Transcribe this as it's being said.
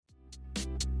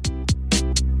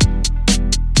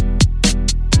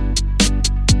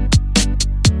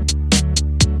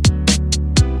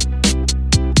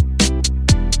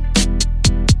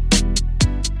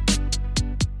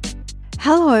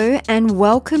and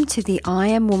welcome to the I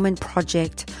Am Woman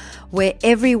Project, where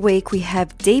every week we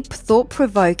have deep,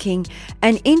 thought-provoking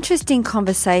and interesting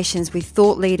conversations with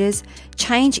thought leaders,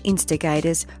 change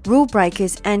instigators, rule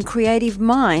breakers and creative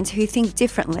minds who think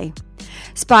differently,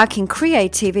 sparking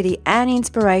creativity and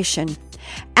inspiration.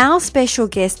 Our special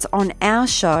guests on our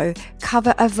show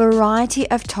cover a variety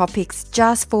of topics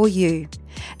just for you,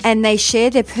 and they share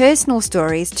their personal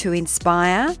stories to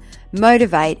inspire,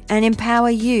 motivate and empower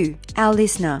you, our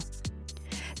listener.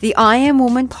 The I Am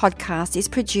Woman podcast is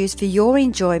produced for your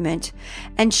enjoyment,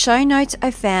 and show notes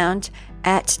are found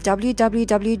at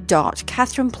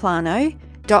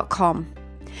www.catherineplano.com.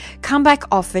 Come back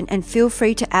often and feel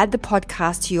free to add the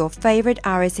podcast to your favourite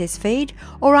RSS feed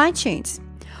or iTunes.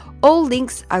 All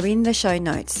links are in the show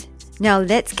notes. Now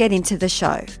let's get into the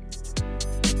show.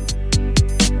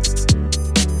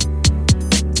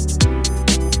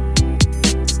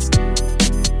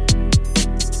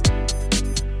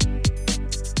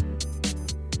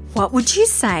 What would you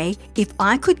say if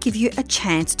I could give you a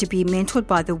chance to be mentored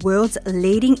by the world's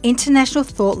leading international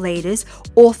thought leaders,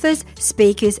 authors,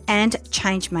 speakers, and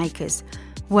change makers?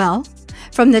 Well,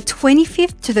 from the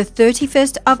 25th to the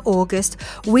 31st of August,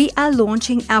 we are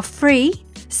launching our free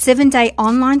 7-day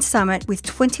online summit with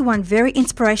 21 very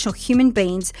inspirational human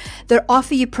beings that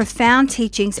offer you profound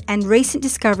teachings and recent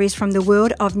discoveries from the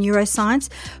world of neuroscience,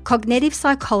 cognitive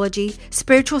psychology,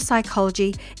 spiritual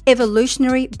psychology,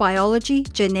 evolutionary biology,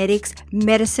 genetics,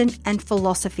 medicine, and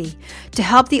philosophy to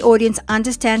help the audience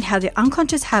understand how their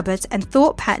unconscious habits and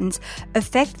thought patterns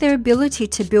affect their ability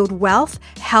to build wealth,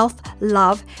 health,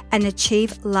 love, and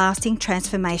achieve lasting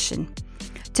transformation.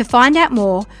 To find out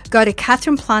more, go to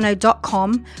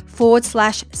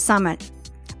catherineplano.com/summit.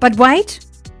 But wait,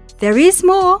 there is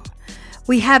more.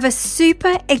 We have a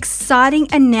super exciting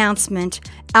announcement,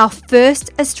 our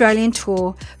first Australian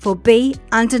tour for Be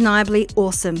Undeniably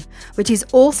Awesome, which is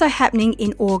also happening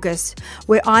in August,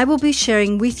 where I will be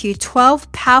sharing with you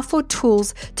 12 powerful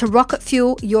tools to rocket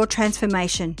fuel your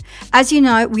transformation. As you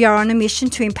know, we are on a mission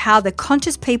to empower the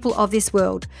conscious people of this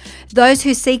world, those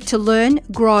who seek to learn,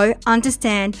 grow,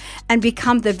 understand, and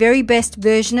become the very best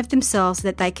version of themselves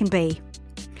that they can be.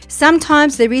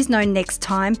 Sometimes there is no next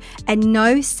time and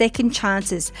no second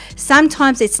chances.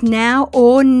 Sometimes it's now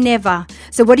or never.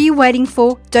 So what are you waiting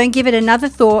for? Don't give it another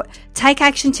thought. Take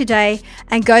action today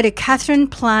and go to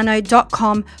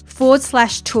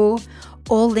catherineplano.com/tour.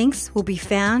 All links will be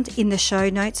found in the show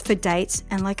notes for dates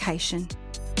and location.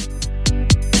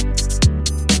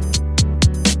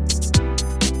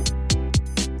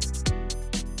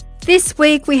 This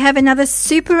week we have another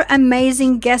super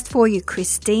amazing guest for you,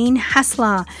 Christine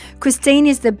Hassler. Christine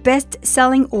is the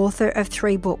best-selling author of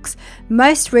 3 books.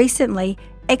 Most recently,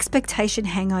 Expectation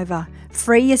Hangover,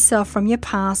 Free Yourself from Your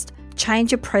Past,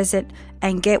 Change Your Present,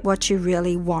 and Get What You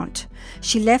Really Want.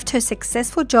 She left her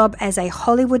successful job as a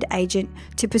Hollywood agent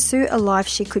to pursue a life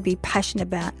she could be passionate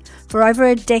about. For over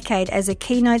a decade as a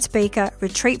keynote speaker,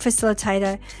 retreat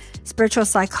facilitator, spiritual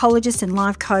psychologist and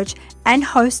life coach, and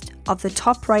host of the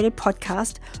top-rated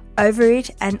podcast, Over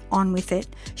It and On With It,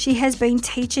 she has been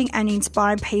teaching and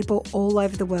inspiring people all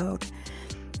over the world.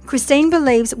 Christine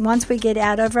believes once we get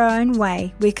out of our own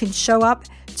way, we can show up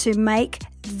to make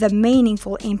the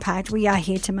meaningful impact we are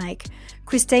here to make.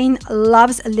 Christine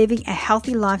loves living a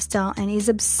healthy lifestyle and is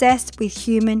obsessed with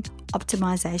human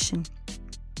optimization.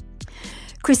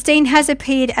 Christine has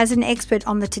appeared as an expert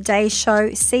on the Today Show,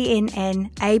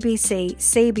 CNN, ABC,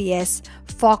 CBS,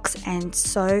 Fox, and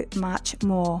so much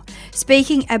more,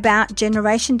 speaking about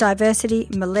generation diversity,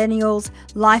 millennials,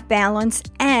 life balance,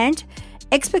 and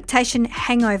expectation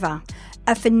hangover,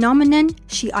 a phenomenon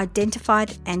she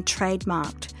identified and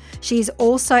trademarked. She is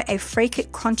also a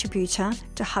frequent contributor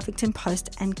to Huffington Post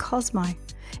and Cosmo.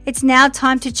 It's now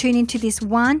time to tune into this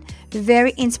one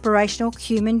very inspirational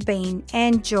human being.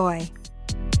 Enjoy.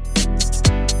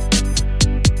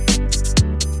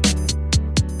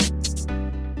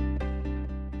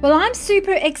 Well, I'm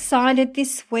super excited.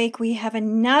 This week we have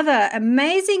another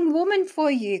amazing woman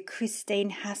for you, Christine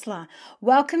Hassler.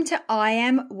 Welcome to I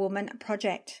Am Woman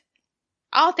Project.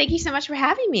 Oh, thank you so much for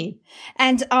having me.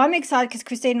 And I'm excited because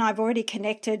Christine and I have already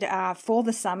connected for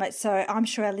the summit, so I'm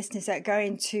sure our listeners are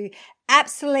going to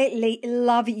absolutely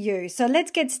love you. So let's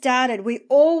get started. We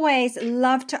always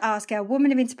love to ask our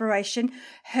woman of inspiration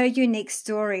her unique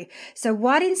story. So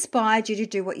what inspired you to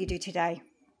do what you do today?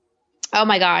 Oh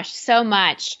my gosh, so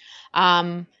much.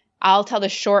 I'll tell the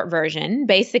short version.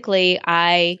 Basically,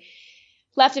 I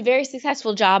left a very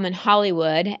successful job in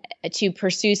Hollywood to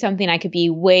pursue something I could be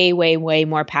way, way, way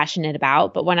more passionate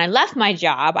about. But when I left my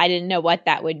job, I didn't know what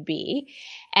that would be.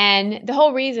 And the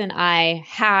whole reason I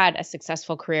had a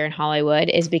successful career in Hollywood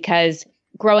is because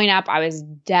growing up, I was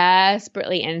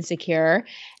desperately insecure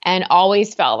and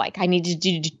always felt like I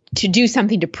needed to do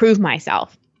something to prove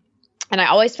myself. And I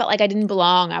always felt like I didn't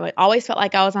belong. Always felt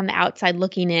like I was on the outside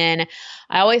looking in.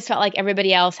 I always felt like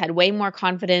everybody else had way more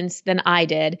confidence than I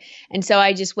did. And so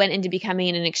I just went into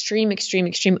becoming an extreme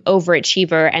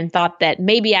overachiever and thought that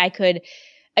maybe I could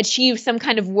achieve some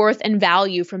kind of worth and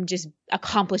value from just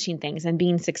accomplishing things and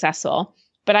being successful.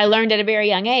 But I learned at a very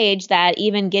young age that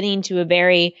even getting to a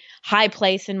very high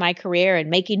place in my career and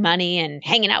making money and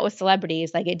hanging out with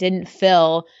celebrities, like it didn't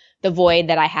fill the void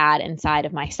that I had inside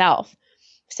of myself.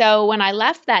 So when I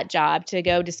left that job to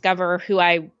go discover who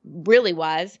I really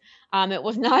was, it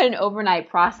was not an overnight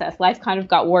process. Life kind of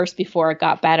got worse before it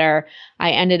got better.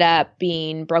 I ended up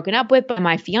being broken up with by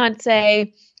my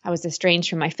fiance. I was estranged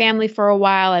from my family for a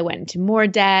while. I went into more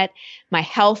debt. My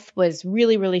health was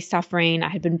really suffering. I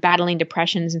had been battling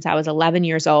depression since I was 11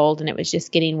 years old, and it was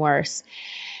just getting worse.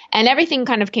 And everything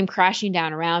kind of came crashing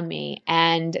down around me.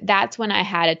 And that's when I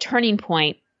had a turning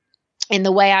point in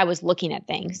the way I was looking at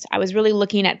things. I was really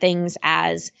looking at things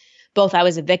as both I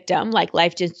was a victim, like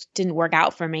life just didn't work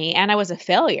out for me, and I was a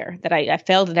failure, that I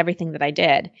failed at everything that I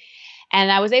did.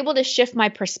 And I was able to shift my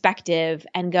perspective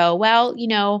and go, well,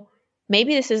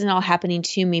 maybe this isn't all happening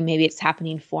to me. Maybe it's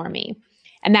happening for me.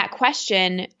 And that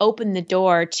question opened the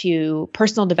door to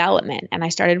personal development. And I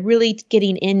started really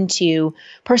getting into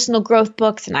personal growth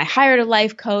books, and I hired a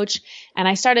life coach, and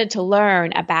I started to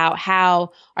learn about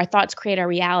how our thoughts create our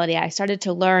reality. I started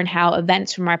to learn how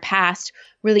events from our past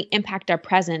really impact our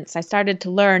presence. I started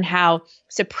to learn how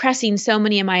suppressing so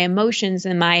many of my emotions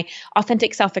and my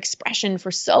authentic self-expression for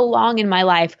so long in my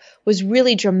life was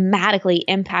really dramatically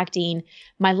impacting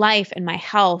my life and my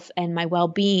health and my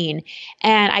well-being.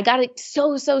 And I got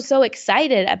so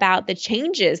excited about the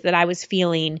changes that I was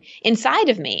feeling inside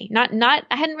of me. I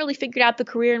hadn't really figured out the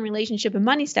career and relationship and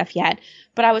money stuff yet,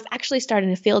 but I was actually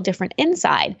starting to feel different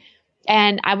inside.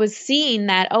 And I was seeing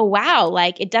that, oh, wow,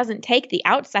 like it doesn't take the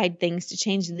outside things to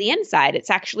change the inside. It's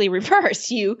actually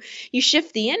reverse. You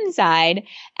shift the inside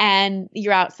and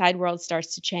your outside world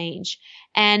starts to change.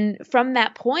 And from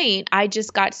that point, I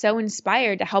just got so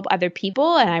inspired to help other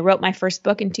people. And I wrote my first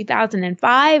book in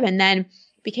 2005, and then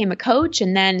became a coach,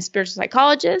 and then a spiritual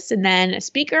psychologist, and then a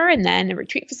speaker, and then a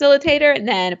retreat facilitator, and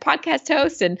then a podcast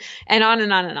host, and on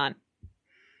and on and on.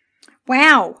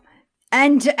 Wow.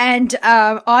 And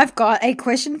I've got a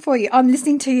question for you. I'm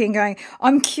listening to you and going,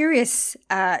 I'm curious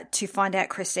to find out,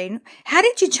 Christine, how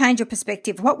did you change your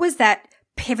perspective? What was that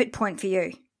pivot point for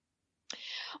you?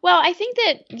 Well, I think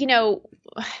that,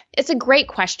 it's a great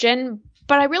question,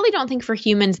 but I really don't think for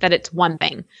humans that it's one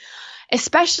thing,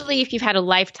 especially if you've had a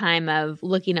lifetime of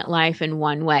looking at life in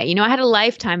one way. I had a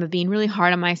lifetime of being really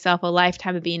hard on myself, a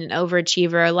lifetime of being an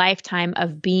overachiever, a lifetime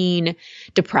of being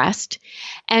depressed.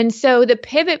 And so the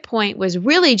pivot point was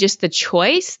really just the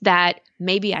choice that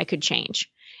maybe I could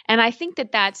change. And I think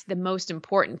that that's the most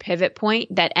important pivot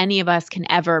point that any of us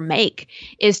can ever make,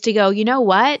 is to go, you know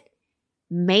what?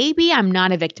 Maybe I'm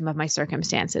not a victim of my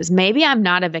circumstances. Maybe I'm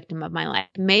not a victim of my life.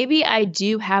 Maybe I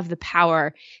do have the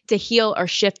power to heal or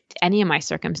shift any of my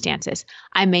circumstances.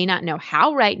 I may not know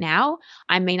how right now.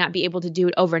 I may not be able to do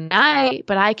it overnight,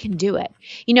 but I can do it.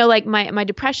 Like my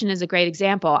depression is a great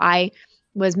example. I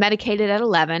was medicated at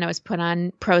 11. I was put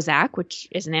on Prozac, which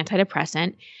is an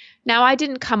antidepressant. Now, I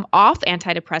didn't come off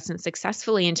antidepressants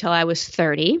successfully until I was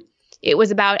 30. It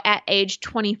was about at age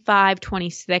 25,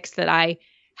 26 that I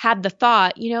had the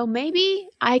thought, maybe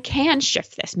I can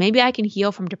shift this. Maybe I can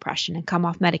heal from depression and come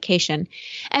off medication.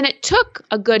 And it took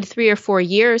a good 3 or 4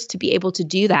 years to be able to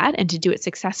do that, and to do it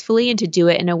successfully, and to do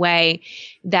it in a way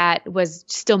that was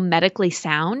still medically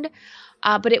sound.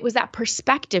 But it was that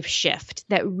perspective shift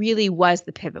that really was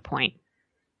the pivot point.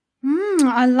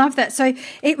 I love that. So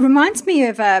it reminds me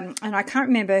of, and I can't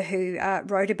remember who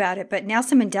wrote about it, but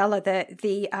Nelson Mandela,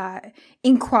 the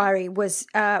inquiry was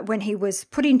when he was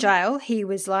put in jail, he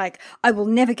was like, I will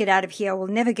never get out of here. I will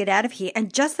never get out of here.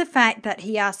 And just the fact that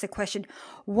he asked the question,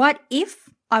 what if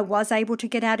I was able to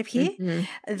get out of here,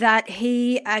 that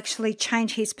he actually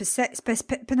changed his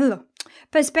perspective,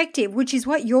 which is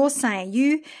what you're saying.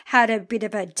 You had a bit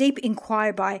of a deep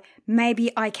inquiry by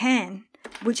maybe I can,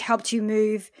 which helped you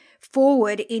move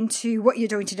forward into what you're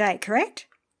doing today, correct?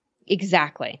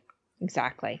 Exactly.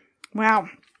 Wow.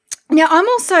 Now, I'm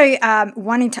also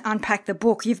wanting to unpack the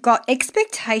book. You've got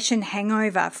Expectation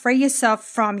Hangover. Free yourself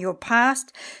from your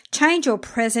past, change your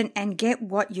present, and get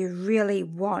what you really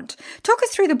want. Talk us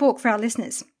through the book for our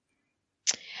listeners.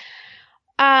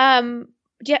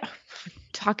 Yeah.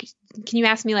 Can you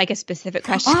ask me like a specific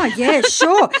question? Oh, yeah,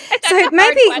 sure. So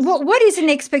maybe what is an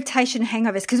expectation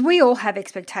hangover? Because we all have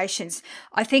expectations.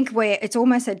 I think it's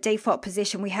almost a default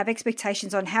position. We have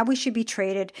expectations on how we should be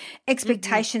treated,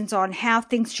 expectations on how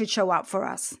things should show up for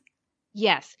us.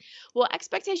 Yes. Well,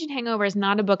 Expectation Hangover is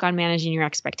not a book on managing your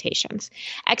expectations.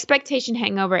 Expectation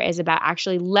Hangover is about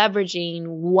actually leveraging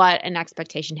what an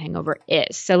expectation hangover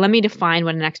is. So let me define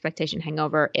what an expectation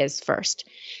hangover is first.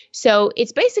 So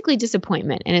it's basically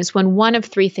disappointment, and it's when one of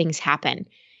three things happen.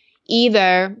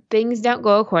 Either things don't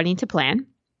go according to plan,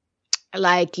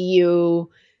 like you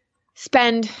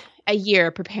spend a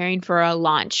year preparing for a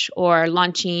launch or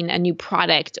launching a new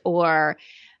product or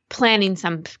planning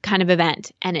some kind of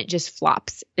event and it just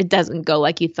flops. It doesn't go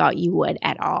like you thought you would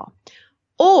at all.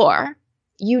 Or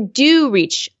you do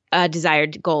reach a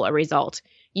desired goal or result.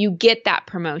 You get that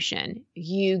promotion.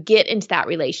 You get into that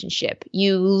relationship.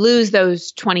 You lose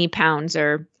those 20 pounds,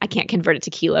 or I can't convert it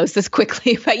to kilos this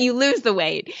quickly, but you lose the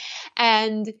weight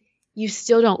and you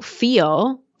still don't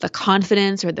feel the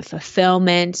confidence or the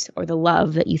fulfillment or the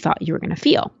love that you thought you were going to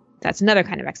feel. That's another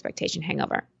kind of expectation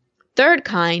hangover. Third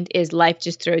kind is life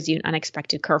just throws you an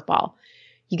unexpected curveball.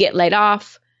 You get laid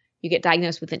off, you get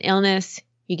diagnosed with an illness,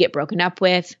 you get broken up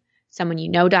with, someone you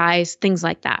know dies, things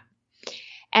like that.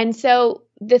 And so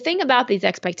the thing about these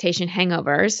expectation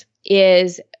hangovers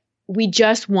is we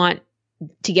just want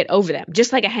to get over them,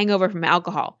 just like a hangover from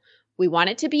alcohol. We want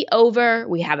it to be over.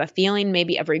 We have a feeling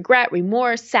maybe of regret,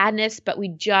 remorse, sadness, but we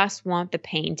just want the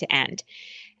pain to end.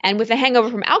 And with a hangover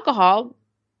from alcohol,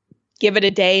 give it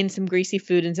a day and some greasy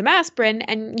food and some aspirin,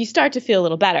 and you start to feel a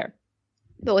little better.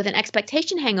 But with an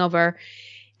expectation hangover,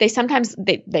 they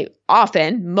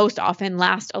most often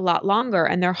last a lot longer,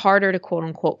 and they're harder to quote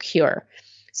unquote cure.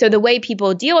 So the way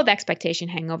people deal with expectation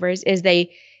hangovers is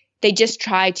they just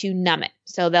try to numb it.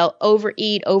 So they'll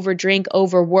overeat, overdrink,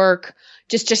 overwork,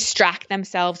 just distract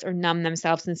themselves or numb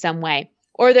themselves in some way.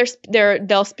 Or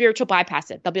they'll spiritual bypass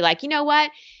it. They'll be like, you know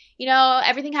what?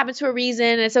 Everything happens for a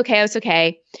reason. It's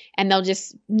okay. And they'll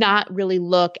just not really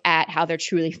look at how they're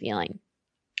truly feeling.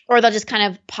 Or they'll just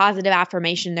kind of positive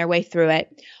affirmation their way through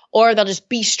it. Or they'll just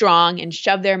be strong and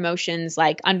shove their emotions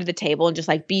like under the table and just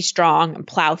like be strong and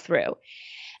plow through.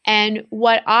 And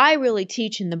what I really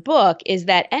teach in the book is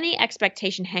that any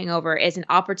expectation hangover is an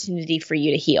opportunity for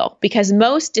you to heal, because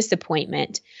most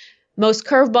disappointment, most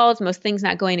curveballs, most things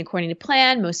not going according to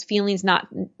plan, most things not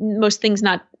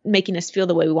making us feel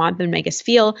the way we want them to make us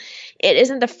feel, it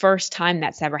isn't the first time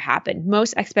that's ever happened.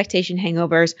 Most expectation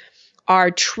hangovers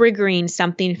are triggering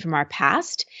something from our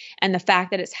past, and the fact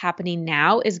that it's happening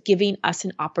now is giving us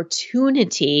an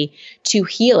opportunity to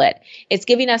heal it. It's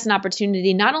giving us an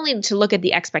opportunity not only to look at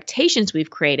the expectations we've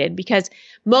created, because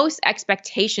most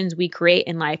expectations we create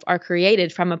in life are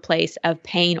created from a place of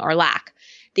pain or lack.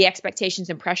 The expectations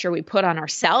and pressure we put on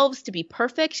ourselves to be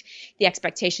perfect, the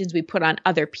expectations we put on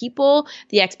other people,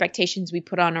 the expectations we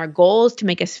put on our goals to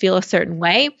make us feel a certain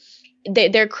way,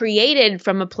 they're created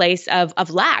from a place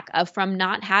of lack, from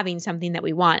not having something that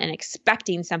we want and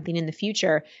expecting something in the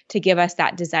future to give us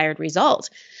that desired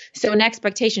result. So an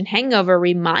expectation hangover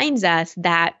reminds us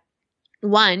that,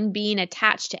 one, being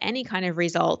attached to any kind of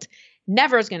result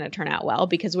never is going to turn out well,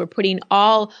 because we're putting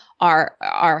all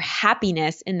our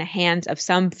happiness in the hands of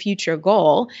some future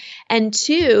goal. And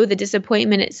two, the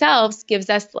disappointment itself gives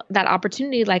us that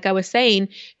opportunity, like I was saying,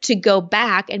 to go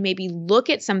back and maybe look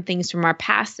at some things from our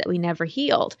past that we never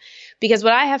healed. Because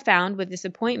what I have found with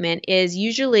disappointment is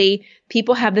usually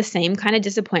people have the same kind of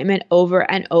disappointment over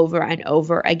and over and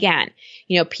over again.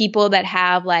 People that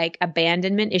have like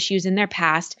abandonment issues in their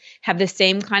past have the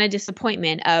same kind of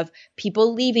disappointment of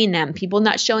people leaving them, people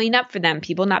not showing up for them,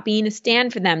 people not being a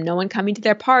stand for them, no one coming to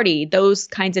their party, those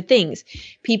kinds of things.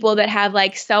 People that have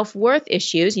like self-worth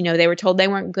issues, they were told they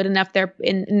weren't good enough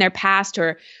in their past,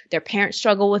 or their parents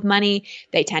struggle with money,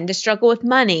 they tend to struggle with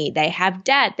money, they have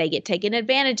debt, they get taken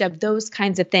advantage of, those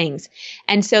kinds of things.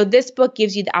 And so this book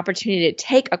gives you the opportunity to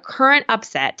take a current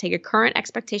upset, take a current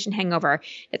expectation hangover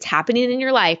that's happening in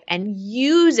your life, and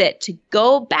use it to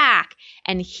go back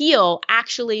and heal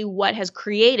actually what has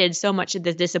created so much of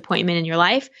the disappointment in your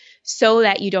life, so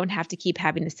that you don't have to keep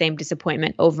having the same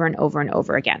disappointment over and over and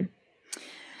over again.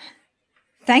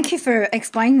 Thank you for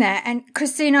explaining that. And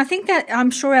Christine, I think that I'm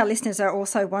sure our listeners are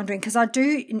also wondering, because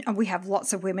we have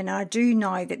lots of women, and I do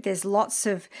know that there's lots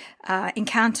of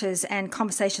encounters and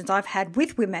conversations I've had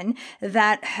with women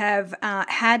that have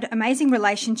had amazing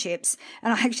relationships.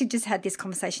 And I actually just had this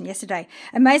conversation yesterday,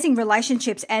 amazing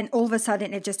relationships, and all of a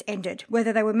sudden it just ended,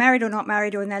 whether they were married or not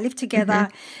married, or when they lived together.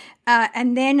 Mm-hmm.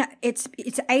 And then it's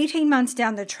 18 months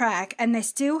down the track and they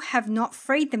still have not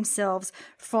freed themselves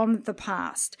from the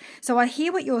past. So I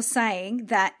hear what you're saying,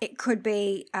 that it could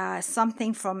be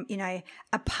something from,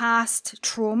 a past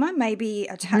trauma, maybe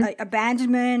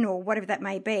abandonment or whatever that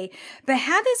may be. But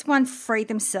how does one free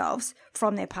themselves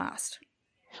from their past?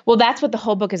 Well, that's what the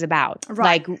whole book is about.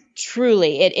 Right. Like,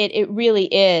 truly, it really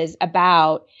is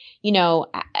about,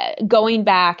 going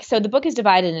back. So the book is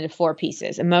divided into 4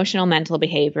 pieces: emotional, mental,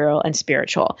 behavioral, and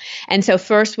spiritual. And so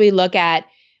first we look at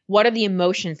what are the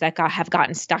emotions that have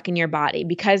gotten stuck in your body,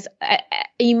 because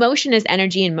emotion is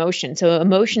energy in motion. So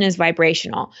emotion is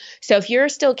vibrational. So if you're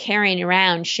still carrying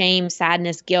around shame,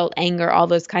 sadness, guilt, anger, all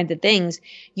those kinds of things,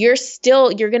 you're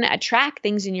going to attract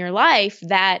things in your life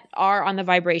that are on the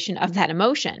vibration of that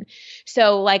emotion.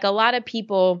 So like a lot of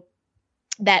people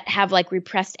that have like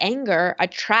repressed anger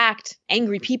attract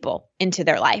angry people into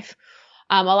their life.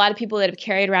 A lot of people that have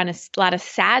carried around a lot of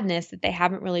sadness that they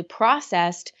haven't really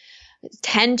processed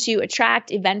tend to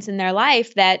attract events in their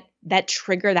life that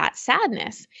trigger that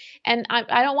sadness. And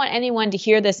I don't want anyone to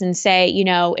hear this and say,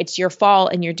 it's your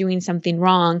fault and you're doing something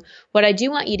wrong. What I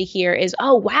do want you to hear is,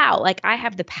 oh, wow, like I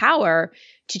have the power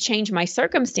to change my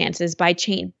circumstances by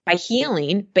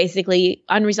healing basically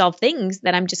unresolved things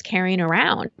that I'm just carrying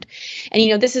around.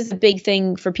 And, this is a big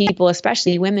thing for people,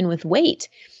 especially women with weight.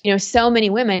 So many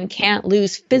women can't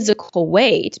lose physical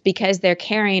weight because they're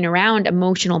carrying around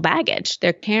emotional baggage.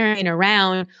 They're carrying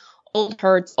around old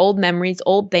hurts, old memories,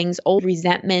 old things, old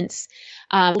resentments,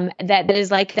 that is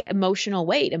like the emotional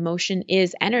weight. Emotion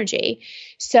is energy.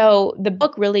 So the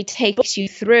book really takes you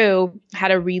through how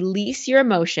to release your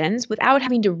emotions without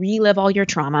having to relive all your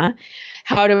trauma,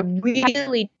 how to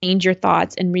really change your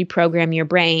thoughts and reprogram your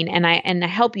brain. And I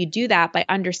help you do that by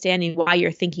understanding why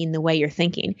you're thinking the way you're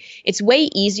thinking. It's way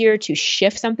easier to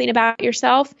shift something about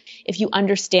yourself if you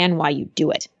understand why you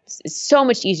do it. It's so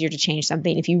much easier to change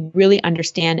something if you really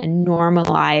understand and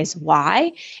normalize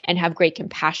why and have great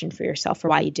compassion for yourself for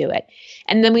why you do it.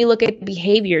 And then we look at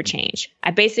behavior change.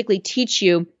 I basically teach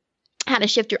you how to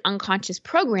shift your unconscious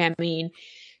programming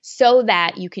so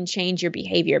that you can change your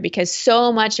behavior, because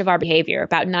so much of our behavior,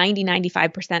 about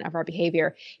 95% of our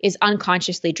behavior is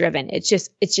unconsciously driven. It's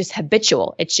just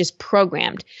habitual. It's just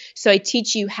programmed. So I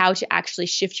teach you how to actually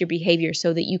shift your behavior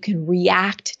so that you can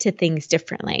react to things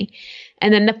differently.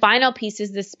 And then the final piece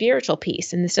is the spiritual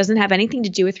piece. And this doesn't have anything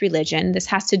to do with religion. This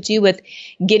has to do with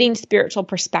getting spiritual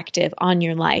perspective on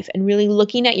your life and really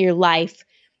looking at your life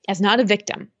as not a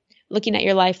victim, looking at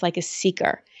your life like a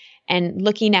seeker. And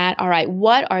looking at, all right,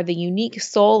 what are the unique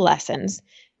soul lessons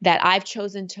that I've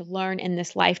chosen to learn in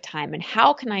this lifetime? And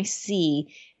how can I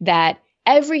see that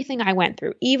everything I went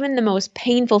through, even the most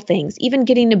painful things, even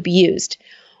getting abused,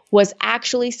 was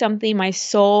actually something my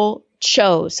soul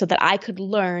chose so that I could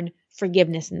learn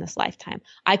forgiveness in this lifetime.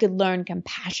 I could learn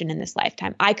compassion in this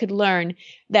lifetime. I could learn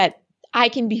that I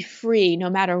can be free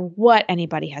no matter what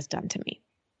anybody has done to me.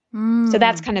 So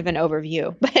that's kind of an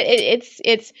overview, but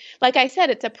it's like I said,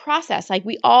 it's a process. Like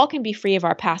we all can be free of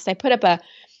our past. I put up a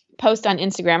post on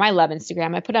Instagram. I love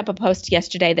Instagram. I put up a post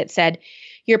yesterday that said,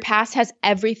 your past has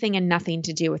everything and nothing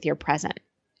to do with your present.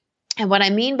 And what I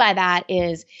mean by that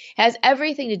is it has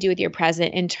everything to do with your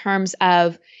present in terms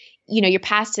of, your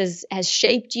past has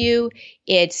shaped you.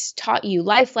 It's taught you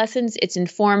life lessons. It's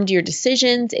informed your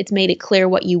decisions. It's made it clear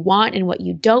what you want and what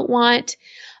you don't want.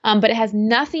 But it has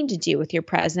nothing to do with your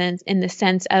present in the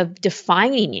sense of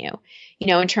defining you,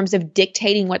 in terms of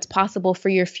dictating what's possible for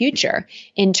your future,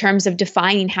 in terms of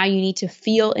defining how you need to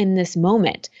feel in this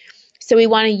moment. So we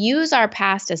want to use our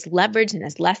past as leverage and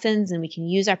as lessons, and we can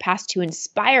use our past to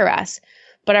inspire us,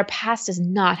 but our past does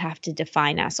not have to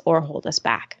define us or hold us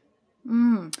back.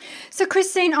 So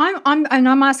Christine,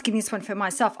 I'm asking this one for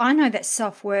myself. I know that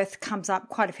self-worth comes up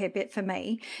quite a fair bit for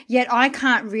me, yet I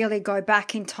can't really go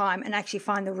back in time and actually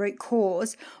find the root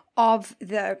cause of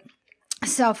the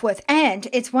self-worth. And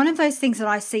it's one of those things that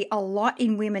I see a lot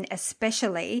in women,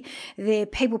 especially they're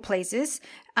people pleasers,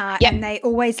 and they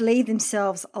always leave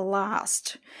themselves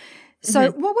last.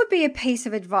 So what would be a piece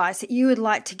of advice that you would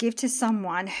like to give to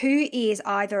someone who is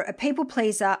either a people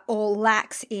pleaser or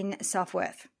lacks in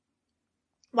self-worth?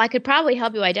 Well, I could probably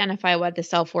help you identify what the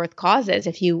self-worth cause is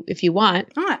if you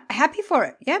want. All right. Happy for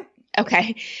it. Yep.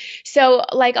 Okay. So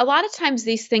like a lot of times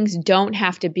these things don't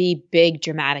have to be big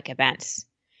dramatic events.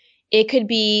 It could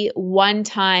be one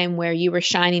time where you were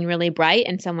shining really bright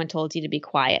and someone told you to be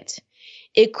quiet.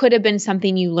 It could have been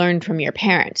something you learned from your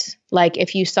parents. Like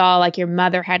if you saw like your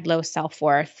mother had low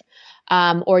self-worth,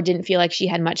 or didn't feel like she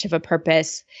had much of a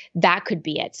purpose, that could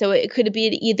be it. So it could be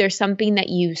either something that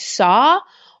you saw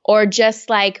or just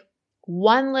like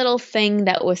one little thing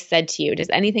that was said to you. Does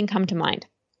anything come to mind?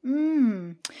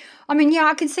 I mean, yeah,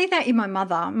 I can see that in my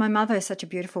mother. My mother is such a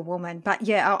beautiful woman. But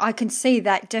yeah, I can see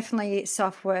that definitely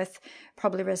self-worth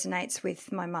probably resonates with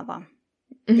my mother.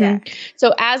 Mm-hmm. Yeah.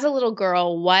 So as a little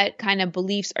girl, what kind of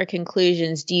beliefs or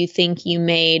conclusions do you think you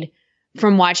made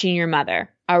from watching your mother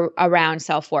around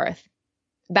self-worth?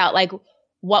 About like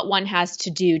what one has to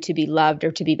do to be loved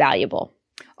or to be valuable?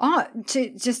 Oh, to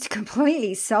just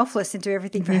completely selfless and do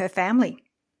everything for her family.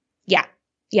 Yeah.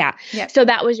 Yeah. Yep. So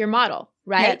that was your model,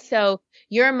 right? Yep. So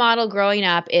your model growing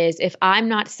up is if I'm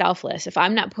not selfless, if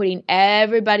I'm not putting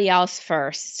everybody else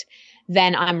first,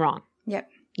 then I'm wrong. Yep.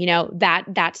 You know,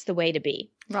 that's the way to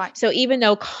be. Right. So even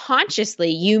though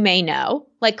consciously you may know,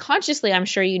 like consciously, I'm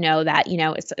sure you know that, you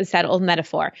know, it's that old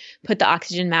metaphor, put the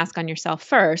oxygen mask on yourself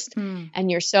first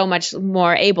and you're so much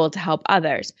more able to help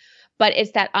others. But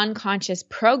it's that unconscious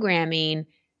programming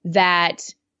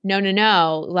that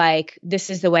no, like this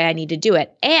is the way I need to do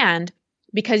it. And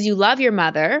because you love your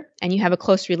mother and you have a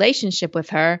close relationship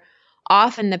with her,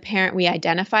 often the parent we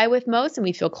identify with most and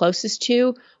we feel closest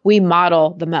to, we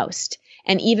model the most.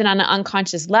 And even on an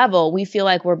unconscious level, we feel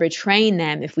like we're betraying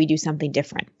them if we do something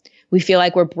different. We feel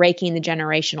like we're breaking the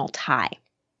generational tie.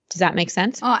 Does that make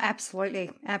sense? Oh,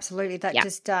 absolutely. Absolutely. That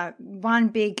just one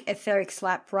big etheric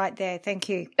slap right there. Thank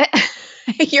you.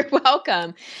 You're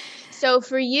welcome. So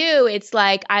for you, it's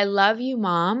like, I love you,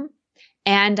 Mom,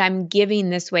 and I'm giving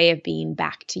this way of being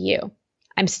back to you.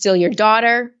 I'm still your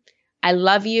daughter. I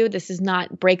love you. This is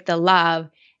not break the love.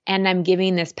 And I'm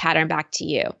giving this pattern back to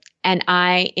you. And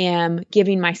I am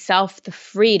giving myself the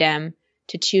freedom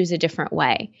to choose a different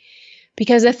way.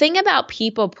 Because the thing about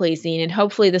people pleasing, and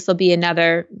hopefully this will be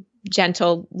another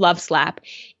gentle love slap,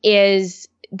 is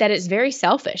that it's very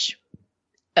selfish.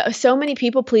 So many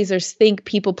people pleasers think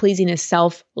people pleasing is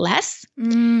selfless,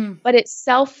 but it's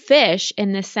selfish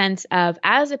in the sense of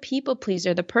as a people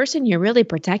pleaser, the person you're really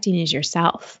protecting is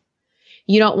yourself.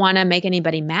 You don't want to make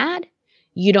anybody mad.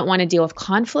 You don't want to deal with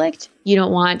conflict. You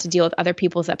don't want to deal with other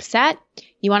people's upset.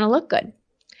 You want to look good.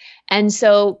 And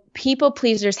so people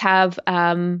pleasers have,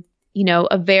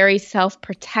 a very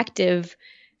self-protective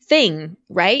thing,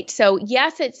 right? So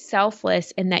yes, it's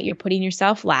selfless in that you're putting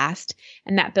yourself last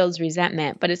and that builds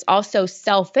resentment, but it's also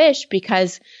selfish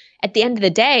because at the end of the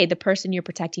day, the person you're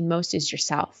protecting most is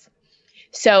yourself.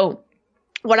 So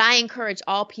what I encourage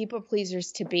all people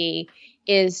pleasers to be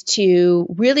is to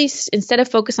really, instead of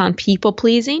focus on people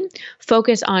pleasing,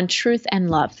 focus on truth and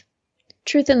love.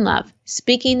 Truth and love,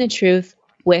 speaking the truth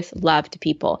with love to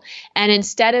people. And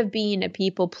instead of being a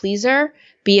people pleaser,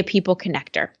 be a people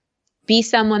connector. Be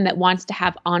someone that wants to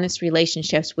have honest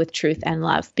relationships with truth and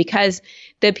love, because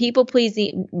the people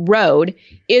pleasing road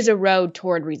is a road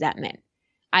toward resentment.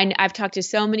 I've talked to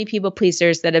so many people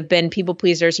pleasers that have been people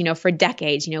pleasers, for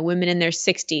decades, women in their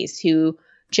 60s who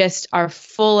just are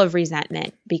full of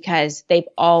resentment because they've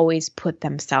always put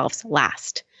themselves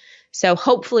last. So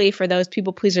hopefully for those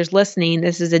people pleasers listening,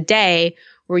 this is a day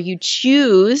where you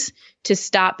choose to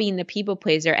stop being the people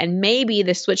pleaser, and maybe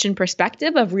the switch in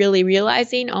perspective of really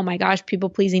realizing, oh my gosh, people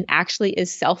pleasing actually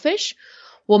is selfish,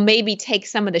 will maybe take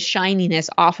some of the shininess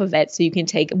off of it so you can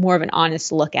take more of an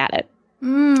honest look at it.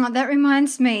 That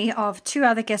reminds me of two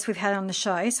other guests we've had on the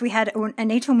show. So we had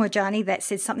Anita Morjani that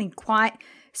said something quite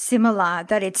similar,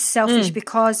 that it's selfish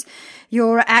because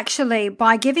you're actually,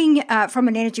 by giving from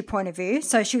an energy point of view,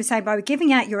 so she was saying by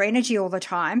giving out your energy all the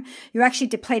time, you're actually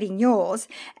depleting yours.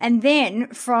 And then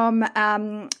from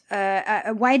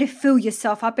a way to fill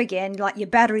yourself up again, like your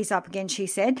batteries up again, she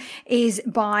said, is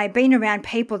by being around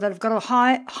people that have got a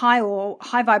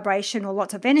high vibration or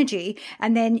lots of energy,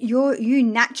 and then you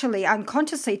naturally,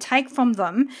 unconsciously take from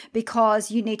them because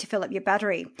you need to fill up your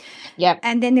battery. Yep.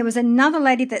 And then there was another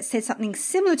lady that said something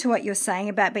similar to what you're saying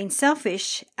about being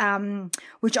selfish,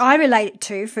 which I relate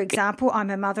to. For example, I'm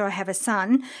a mother, I have a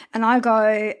son, and I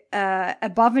go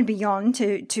above and beyond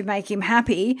to make him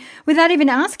happy without even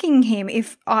asking him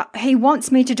if he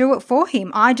wants me to do it for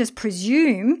him. I just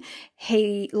presume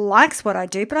he likes what I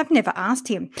do, but I've never asked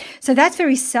him. So that's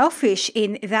very selfish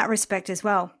in that respect as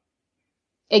well.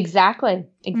 Exactly.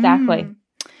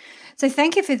 So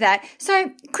thank you for that. So,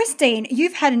 Christine,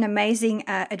 you've had an amazing,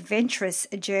 adventurous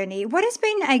journey. What has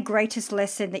been a greatest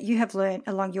lesson that you have learned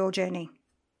along your journey?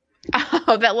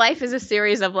 Oh, that life is a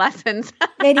series of lessons.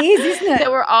 It is, isn't it?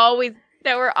 That we're always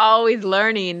that we're always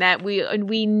learning, that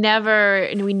we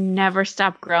never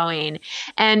stop growing.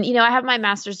 And, I have my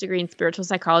master's degree in spiritual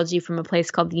psychology from a place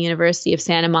called the University of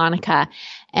Santa Monica.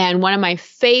 And one of my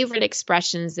favorite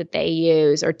expressions that they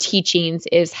use, or teachings,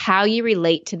 is how you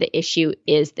relate to the issue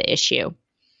is the issue.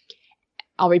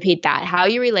 I'll repeat that. How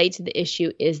you relate to the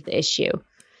issue is the issue.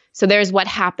 So there's what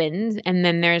happens, and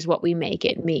then there's what we make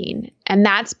it mean. And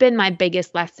that's been my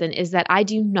biggest lesson, is that I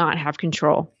do not have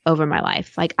control over my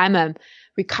life. Like, I'm a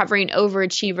recovering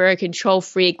overachiever, a control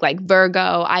freak, like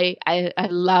Virgo. I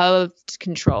loved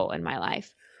control in my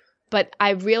life. But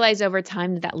I've realized over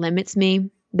time that limits me,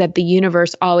 that the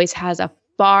universe always has a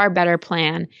far better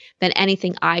plan than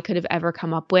anything I could have ever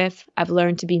come up with. I've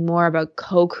learned to be more of a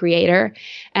co-creator.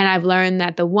 And I've learned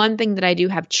that the one thing that I do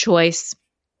have choice,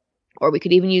 or we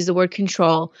could even use the word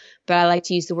control, but I like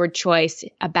to use the word choice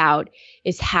about,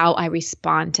 is how I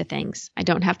respond to things. I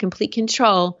don't have complete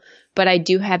control, but I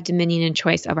do have dominion and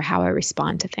choice over how I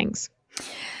respond to things.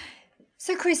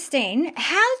 So, Christine,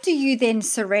 how do you then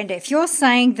surrender? If you're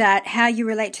saying that how you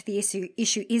relate to the issue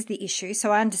is the issue,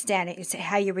 so I understand it, it's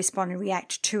how you respond and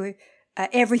react to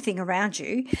everything around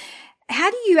you.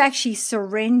 How do you actually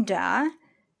surrender,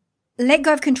 let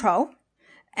go of control,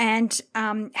 and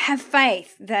have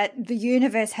faith that the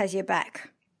universe has your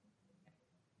back?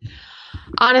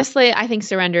 Honestly, I think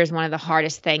surrender is one of the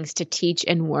hardest things to teach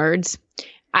in words.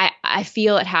 I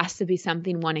feel it has to be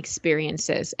something one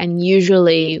experiences. And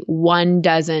usually one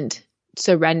doesn't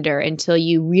surrender until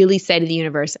you really say to the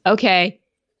universe, okay,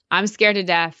 I'm scared to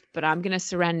death, but I'm going to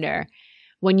surrender.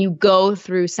 When you go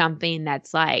through something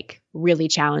that's like really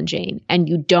challenging and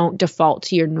you don't default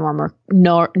to your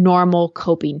normal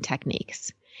coping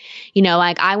techniques.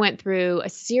 Like I went through a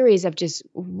series of just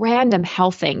random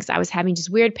health things. I was having just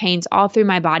weird pains all through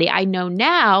my body. I know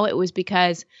now it was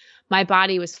because my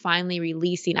body was finally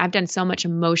releasing. I've done so much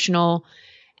emotional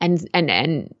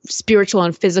and spiritual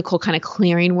and physical kind of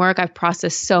clearing work. I've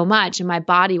processed so much, and my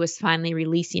body was finally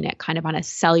releasing it kind of on a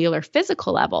cellular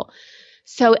physical level.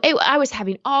 So I was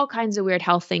having all kinds of weird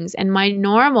health things, and my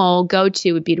normal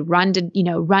go-to would be to run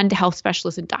to health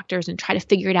specialists and doctors and try to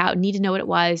figure it out and need to know what it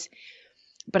was.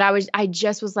 But I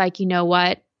just was like, you know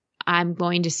what? I'm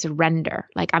going to surrender.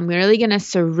 Like, I'm really going to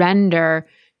surrender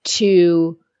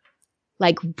to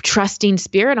like trusting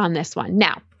spirit on this one.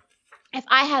 Now, if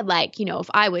I had if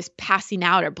I was passing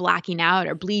out or blacking out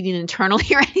or bleeding internally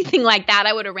or anything like that,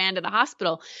 I would have ran to the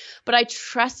hospital. But I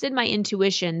trusted my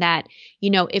intuition that,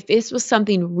 if this was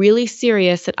something really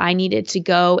serious that I needed to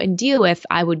go and deal with,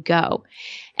 I would go.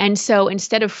 And so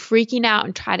instead of freaking out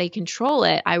and try to control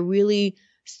it, I really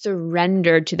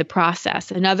surrendered to the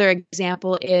process. Another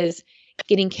example is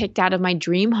getting kicked out of my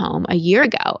dream home a year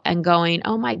ago and going,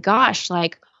 oh my gosh,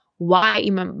 like, why?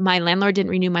 My landlord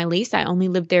didn't renew my lease. I only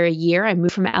lived there a year. I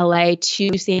moved from LA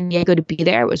to San Diego to be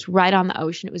there. It was right on the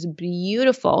ocean. It was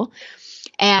beautiful.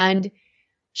 And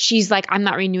she's like, I'm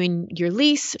not renewing your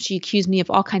lease. She accused me of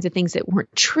all kinds of things that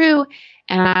weren't true.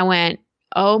 And I went,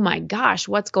 oh my gosh,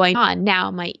 what's going on?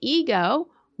 Now my ego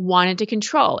wanted to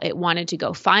control. It wanted to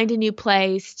go find a new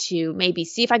place, to maybe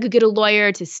see if I could get a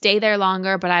lawyer to stay there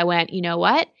longer. But I went, you know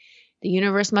what? The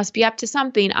universe must be up to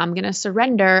something. I'm going to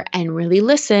surrender and really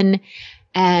listen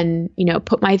and,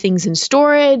 put my things in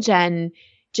storage, and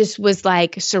just was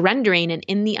like surrendering and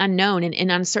in the unknown and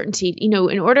in uncertainty.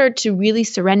 In order to really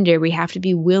surrender, we have to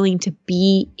be willing to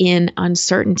be in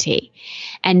uncertainty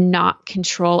and not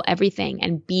control everything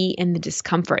and be in the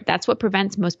discomfort. That's what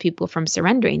prevents most people from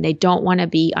surrendering. They don't want to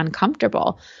be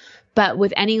uncomfortable. But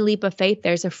with any leap of faith,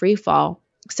 there's a free fall.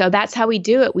 So that's how we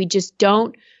do it. We just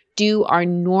don't do our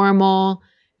normal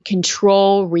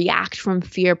control, react from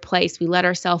fear place. We let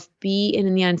ourselves be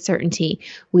in the uncertainty.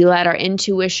 We let our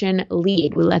intuition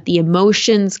lead. We let the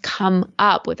emotions come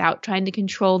up without trying to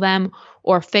control them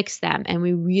or fix them. And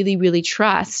we really, really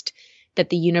trust that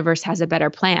the universe has a better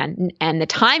plan. And the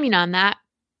timing on that,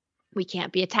 we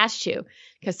can't be attached to,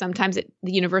 because sometimes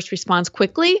the universe responds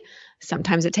quickly.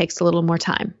 Sometimes it takes a little more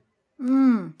time.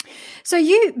 So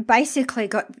you basically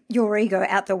got your ego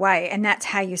out the way, and that's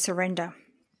how you surrender.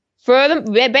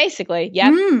 Basically, yeah.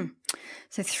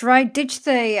 So ditch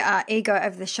the ego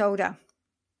over the shoulder.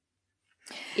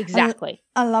 Exactly.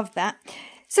 I love that.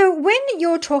 So when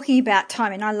you're talking about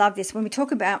time, and I love this,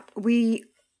 we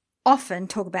often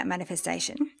talk about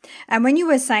manifestation. And when you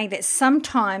were saying that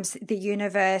sometimes the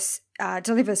universe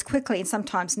delivers quickly and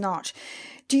sometimes not,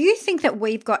 do you think that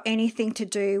we've got anything to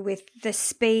do with the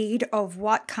speed of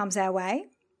what comes our way?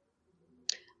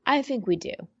 I think we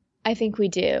do. I think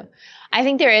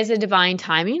there is a divine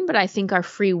timing, but I think our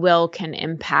free will can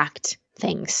impact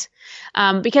things.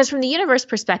 Because from the universe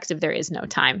perspective, there is no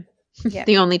time. Yeah.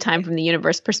 The only time from the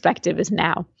universe perspective is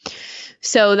now.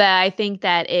 So that I think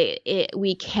that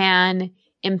we can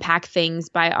impact things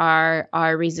by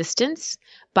our resistance,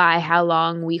 by how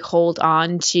long we hold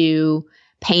on to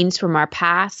pains from our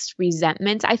past,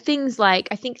 resentments. I think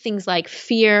things like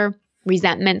fear,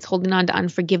 resentments, holding on to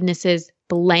unforgivenesses,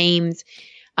 blames,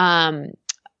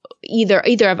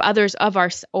 either of others of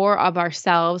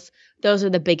ourselves. Those are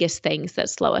the biggest things that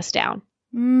slow us down.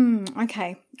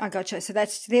 Okay, I gotcha. So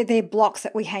they're blocks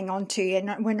that we hang on to,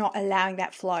 and we're not allowing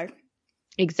that flow.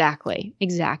 Exactly.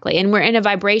 And we're in a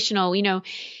vibrational,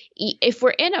 if we're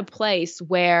in a place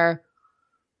where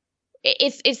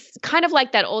it's kind of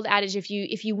like that old adage, if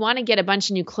you want to get a bunch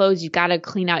of new clothes, you've got to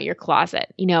clean out your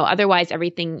closet. Otherwise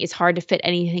everything is hard to fit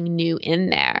anything new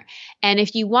in there. And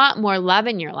if you want more love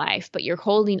in your life, but you're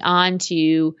holding on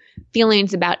to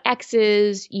feelings about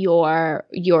exes, your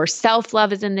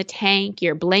self-love is in the tank,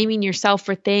 you're blaming yourself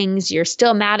for things, you're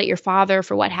still mad at your father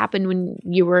for what happened when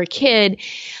you were a kid,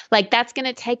 like that's going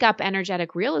to take up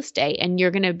energetic real estate, and you're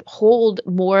going to hold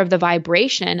more of the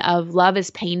vibration of love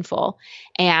is painful,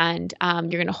 and you're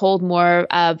going to hold more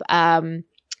of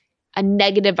a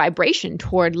negative vibration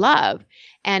toward love.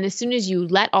 And as soon as you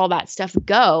let all that stuff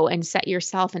go and set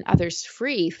yourself and others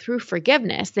free through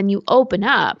forgiveness, then you open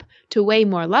up to way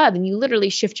more love, and you literally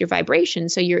shift your vibration.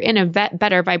 So you're in a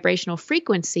better vibrational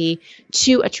frequency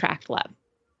to attract love.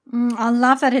 I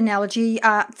love that analogy.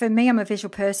 For me, I'm a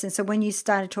visual person. So when you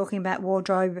started talking about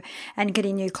wardrobe and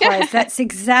getting new clothes, that's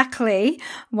exactly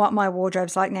what my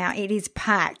wardrobe's like now. It is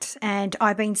packed. And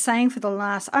I've been saying for the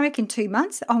last, I reckon 2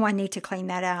 months, I need to clean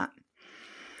that out.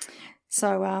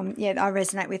 So, I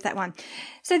resonate with that one.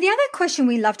 So the other question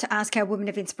we love to ask our women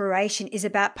of inspiration is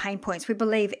about pain points. We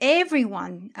believe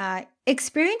everyone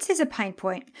experiences a pain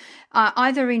point,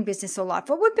 either in business or life.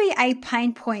 What would be a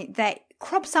pain point that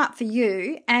crops up for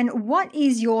you, and what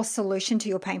is your solution to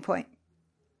your pain point?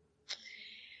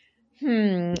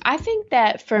 I think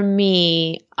that for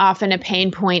me, often a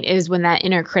pain point is when that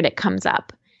inner critic comes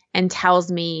up and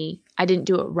tells me I didn't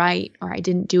do it right, or I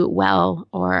didn't do it well,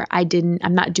 or I'm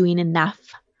not doing enough.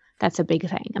 That's a big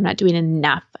thing. I'm not doing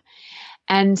enough.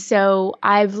 And so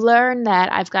I've learned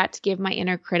that I've got to give my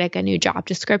inner critic a new job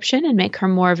description and make her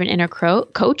more of an inner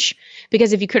coach.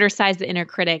 Because if you criticize the inner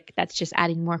critic, that's just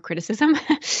adding more criticism.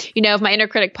 If my inner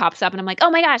critic pops up and I'm like, oh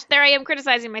my gosh, there I am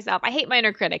criticizing myself, I hate my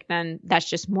inner critic, then that's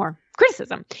just more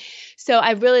criticism. So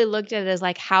I've really looked at it as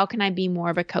like, how can I be more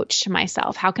of a coach to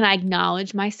myself? How can I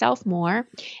acknowledge myself more?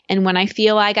 And when I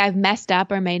feel like I've messed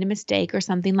up or made a mistake or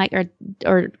something like,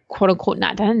 or quote unquote,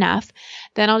 not done enough,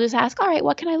 then I'll just ask, all right,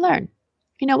 what can I learn?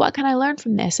 What can I learn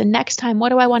from this? And next time, what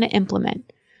do I want to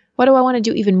implement? What do I want to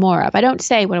do even more of? I don't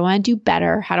say, what do I want to do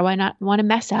better? How do I not want to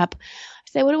mess up? I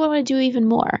say, what do I want to do even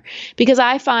more? Because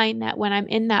I find that when I'm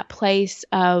in that place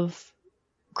of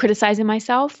criticizing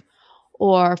myself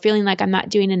or feeling like I'm not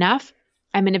doing enough,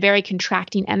 I'm in a very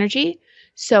contracting energy.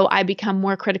 So I become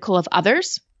more critical of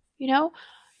others.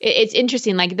 It's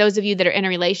interesting. Like those of you that are in a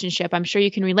relationship, I'm sure you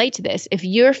can relate to this. If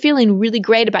you're feeling really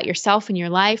great about yourself and your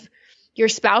life, your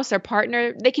spouse or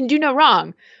partner, they can do no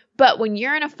wrong. But when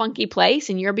you're in a funky place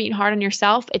and you're being hard on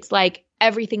yourself, it's like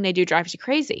everything they do drives you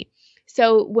crazy.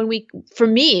 So when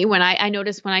I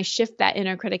notice when I shift that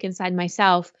inner critic inside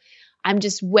myself, I'm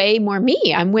just way more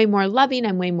me. I'm way more loving.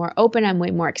 I'm way more open. I'm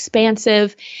way more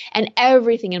expansive. And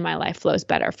everything in my life flows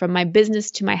better, from my business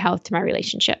to my health to my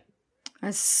relationship.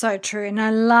 That's so true. And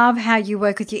I love how you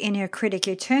work with your inner critic.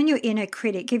 You turn your inner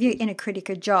critic, give your inner critic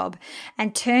a job,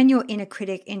 and turn your inner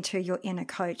critic into your inner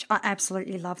coach. I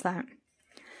absolutely love that.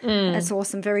 That's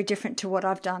awesome. Very different to what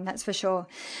I've done, that's for sure.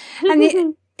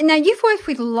 And now you've worked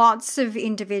with lots of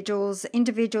individuals,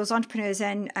 entrepreneurs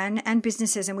and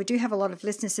businesses, and we do have a lot of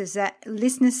listeners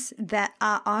that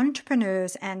are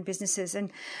entrepreneurs and businesses.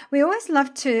 And we always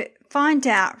love to find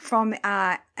out from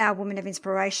our women of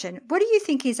inspiration, what do you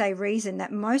think is a reason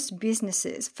that most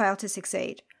businesses fail to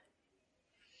succeed?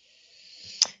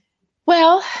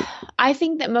 Well, I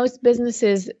think that most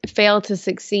businesses fail to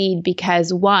succeed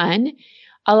because, one,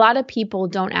 a lot of people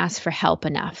don't ask for help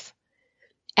enough.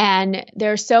 And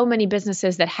there are so many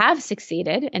businesses that have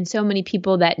succeeded and so many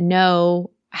people that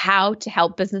know how to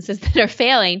help businesses that are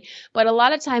failing, but a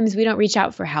lot of times we don't reach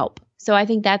out for help. So I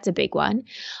think that's a big one.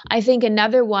 I think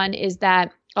another one is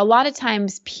that a lot of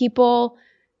times people,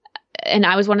 and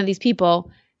I was one of these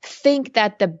people, think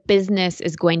that the business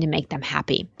is going to make them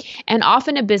happy. And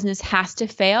often a business has to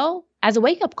fail as a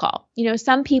wake-up call.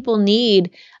 Some people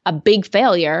need a big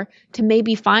failure to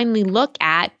maybe finally look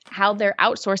at how they're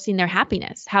outsourcing their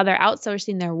happiness, how they're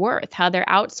outsourcing their worth, how they're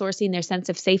outsourcing their sense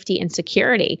of safety and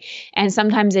security. And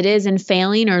sometimes it is in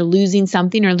failing or losing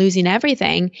something or losing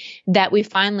everything that we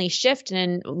finally shift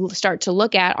and start to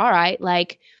look at, all right,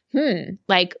 like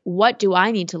what do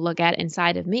I need to look at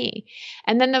inside of me?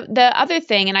 And then the other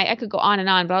thing, and I could go on,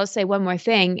 but I'll say one more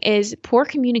thing, is poor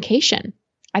communication.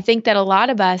 I think that a lot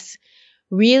of us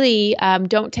really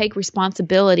don't take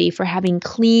responsibility for having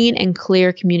clean and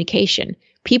clear communication.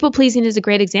 People pleasing is a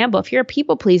great example. If you're a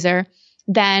people pleaser,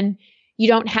 then you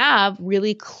don't have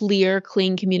really clear,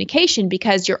 clean communication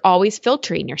because you're always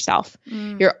filtering yourself.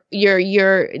 You're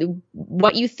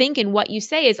what you think and what you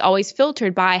say is always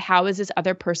filtered by how is this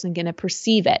other person going to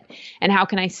perceive it? And how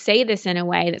can I say this in a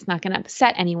way that's not going to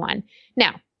upset anyone?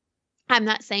 Now, I'm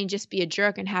not saying just be a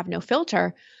jerk and have no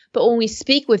filter, but when we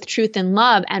speak with truth and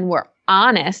love and we're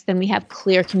honest, then we have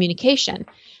clear communication.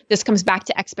 This comes back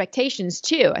to expectations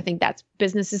too. I think that's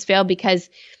businesses fail because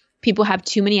people have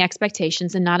too many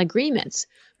expectations and not agreements.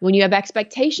 When you have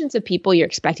expectations of people, you're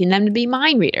expecting them to be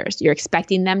mind readers. You're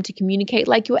expecting them to communicate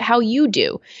how you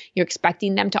do. You're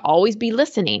expecting them to always be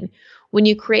listening. When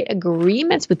you create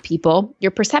agreements with people,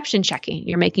 you're perception checking.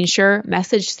 You're making sure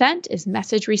message sent is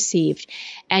message received.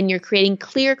 And you're creating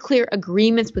clear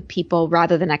agreements with people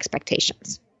rather than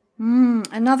expectations.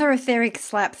 Another etheric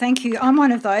slap. Thank you. I'm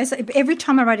one of those. Every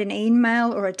time I write an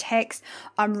email or a text,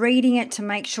 I'm reading it to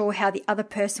make sure how the other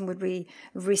person would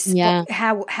respond,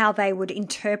 how they would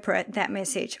interpret that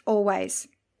message. Always.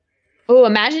 Oh,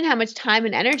 imagine how much time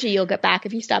and energy you'll get back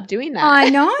if you stop doing that. I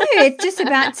know. It's just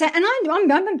about, and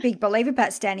I'm a big believer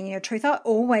about standing in your truth. I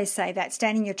always say that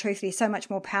standing in your truth is so much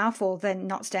more powerful than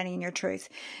not standing in your truth.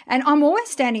 And I'm always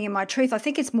standing in my truth. I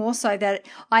think it's more so that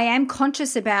I am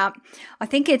conscious about, I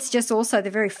think it's just also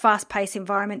the very fast-paced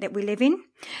environment that we live in.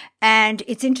 And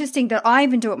it's interesting that I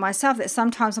even do it myself, that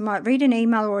sometimes I might read an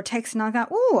email or a text and I go,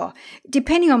 oh,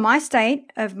 depending on my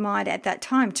state of mind at that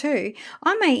time too,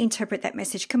 I may interpret that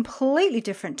message completely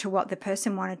different to what the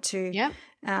person wanted to,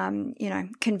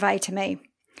 convey to me.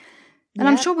 And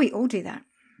I'm sure we all do that.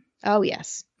 Oh,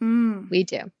 yes, we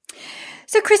do.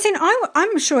 So, Christine,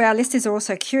 I'm sure our listeners are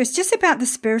also curious just about the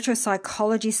spiritual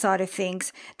psychology side of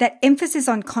things, that emphasis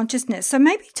on consciousness. So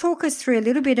maybe talk us through a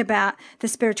little bit about the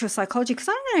spiritual psychology, because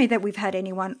I don't know that we've had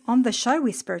anyone on the show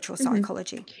with spiritual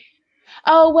psychology.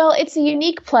 Oh, well, it's a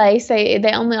unique place. They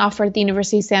only offer at the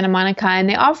University of Santa Monica, and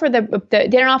they offer they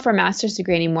don't offer a master's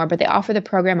degree anymore, but they offer the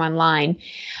program online.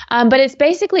 But it's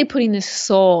basically putting the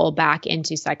soul back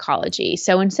into psychology.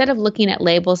 So instead of looking at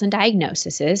labels and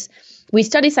diagnoses, we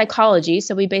study psychology,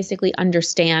 so we basically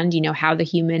understand, how the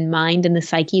human mind and the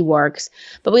psyche works,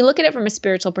 but we look at it from a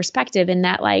spiritual perspective in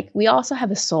that, we also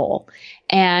have a soul,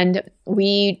 and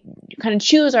we kind of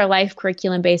choose our life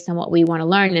curriculum based on what we want to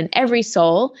learn, and every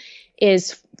soul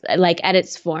is, at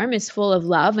its form, is full of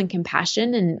love and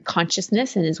compassion and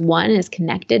consciousness and is one, is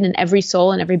connected, and every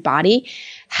soul and every body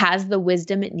has the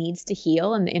wisdom it needs to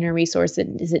heal and the inner resource it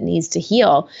needs to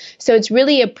heal. So it's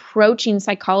really approaching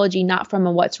psychology not from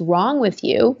a what's wrong with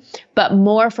you, but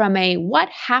more from a what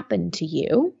happened to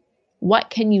you, what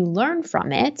can you learn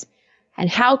from it, and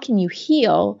how can you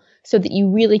heal so that you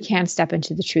really can step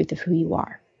into the truth of who you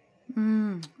are.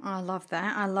 I love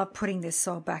that. I love putting this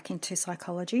soul back into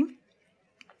psychology.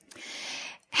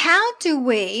 How do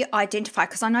we identify,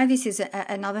 because I know this is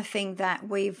another thing that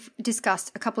we've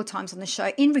discussed a couple of times on the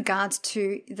show in regards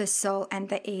to the soul and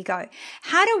the ego.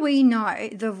 How do we know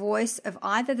the voice of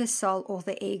either the soul or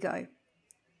the ego?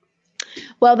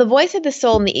 Well, the voice of the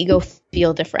soul and the ego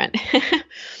feel different.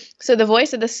 So the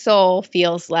voice of the soul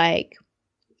feels like,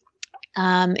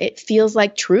 it feels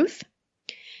like truth.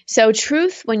 So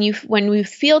truth, when we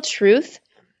feel truth,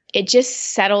 it just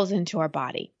settles into our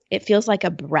body. It feels like a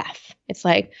breath. It's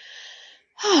like,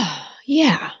 oh,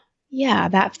 yeah,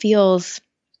 that feels,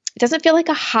 it doesn't feel like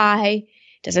a high,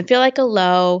 it doesn't feel like a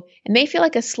low. It may feel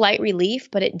like a slight relief,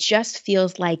 but it just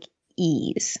feels like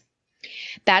ease.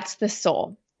 That's the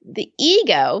soul. The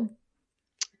ego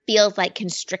feels like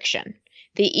constriction.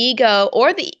 The ego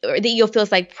or the ego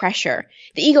feels like pressure.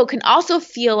 The ego can also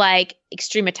feel like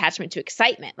extreme attachment to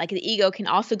excitement. Like the ego can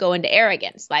also go into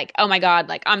arrogance, like, oh my God,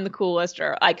 like I'm the coolest,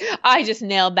 or like I just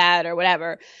nailed that, or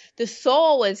whatever. The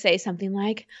soul would say something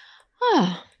like,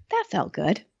 oh, that felt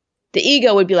good. The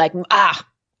ego would be like,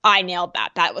 I nailed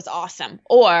that. That was awesome.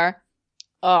 Or,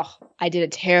 oh, I did a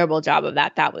terrible job of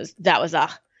that. That was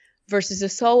versus the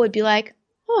soul would be like,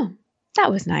 oh, that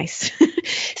was nice.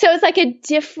 So it's like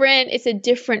it's a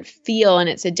different feel and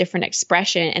it's a different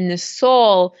expression. And the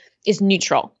soul is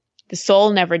neutral. The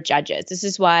soul never judges. This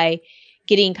is why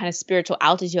getting kind of spiritual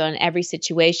altitude on every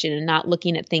situation and not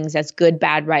looking at things as good,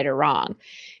 bad, right, or wrong.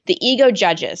 The ego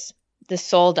judges. The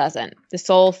soul doesn't. The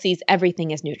soul sees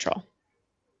everything as neutral.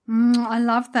 I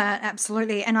love that.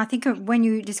 Absolutely. And I think when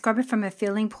you describe it from a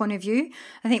feeling point of view,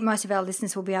 I think most of our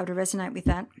listeners will be able to resonate with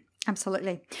that.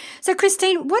 Absolutely. So,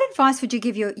 Christine, what advice would you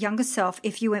give your younger self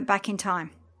if you went back in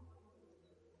time?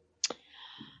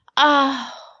 I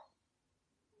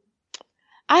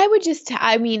would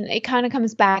it kind of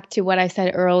comes back to what I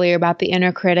said earlier about the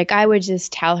inner critic. I would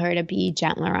just tell her to be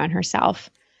gentler on herself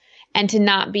and to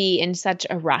not be in such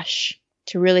a rush,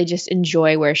 to really just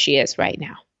enjoy where she is right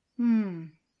now.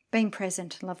 Being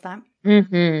present. Love that.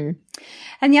 Mm-hmm.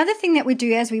 And the other thing that we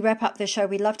do as we wrap up the show,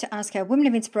 we love to ask our women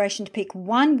of inspiration to pick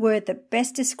one word that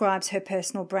best describes her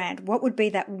personal brand. What would be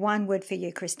that one word for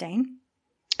you, Christine?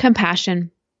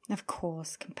 Compassion. Of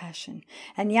course, compassion.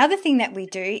 And the other thing that we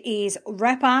do is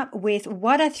wrap up with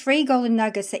what are 3 golden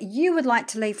nuggets that you would like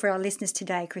to leave for our listeners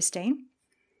today, Christine?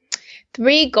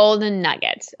 3 golden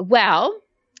nuggets. Well,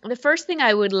 the first thing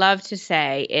I would love to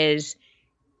say is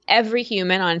every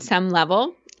human on some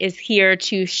level is here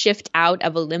to shift out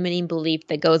of a limiting belief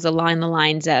that goes along the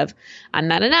lines of, I'm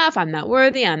not enough, I'm not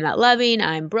worthy, I'm not loving,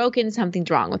 I'm broken, something's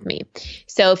wrong with me.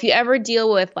 So if you ever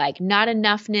deal with like not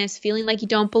enoughness, feeling like you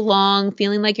don't belong,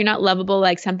 feeling like you're not lovable,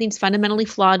 like something's fundamentally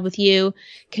flawed with you,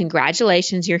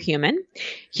 congratulations, you're human.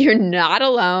 You're not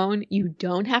alone. You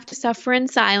don't have to suffer in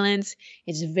silence.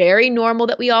 It's very normal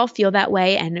that we all feel that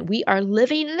way. And we are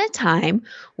living in a time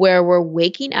where we're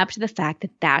waking up to the fact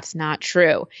that that's not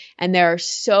true. And there are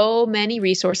so many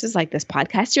resources like this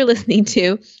podcast you're listening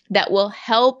to that will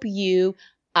help you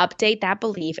update that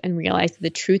belief and realize that the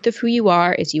truth of who you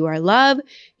are is you are love,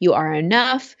 you are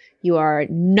enough, you are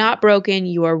not broken,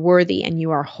 you are worthy, and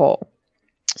you are whole.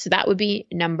 So that would be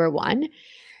number 1.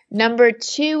 Number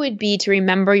 2 would be to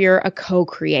remember you're a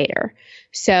co-creator.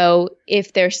 So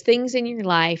if there's things in your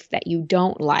life that you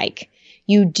don't like,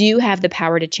 you do have the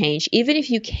power to change. Even if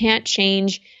you can't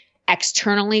change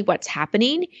externally what's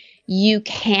happening, you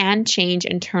can change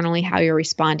internally how you're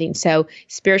responding. So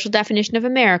spiritual definition of a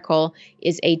miracle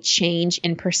is a change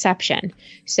in perception.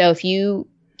 So if you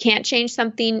can't change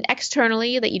something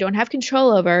externally that you don't have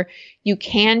control over, you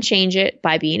can change it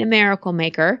by being a miracle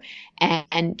maker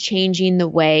and changing the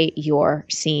way you're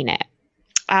seeing it.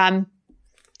 And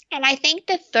I think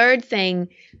the third thing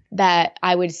that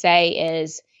I would say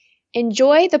is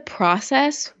enjoy the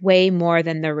process way more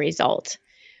than the result.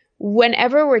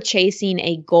 Whenever we're chasing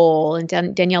a goal, and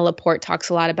Danielle Laporte talks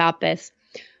a lot about this,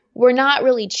 we're not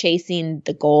really chasing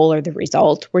the goal or the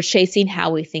result. We're chasing how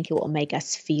we think it will make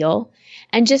us feel.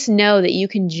 And just know that you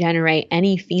can generate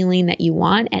any feeling that you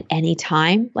want at any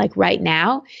time. Like right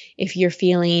now, if you're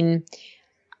feeling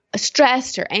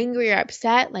stressed or angry or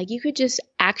upset, like you could just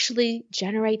actually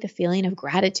generate the feeling of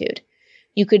gratitude.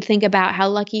 You could think about how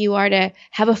lucky you are to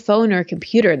have a phone or a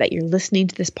computer that you're listening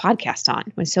to this podcast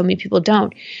on when so many people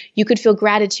don't. You could feel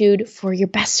gratitude for your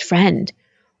best friend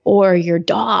or your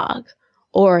dog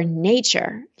or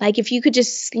nature. Like if you could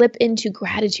just slip into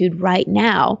gratitude right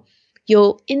now,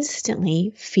 you'll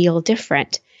instantly feel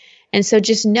different. And so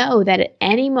just know that at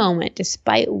any moment,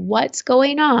 despite what's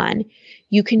going on,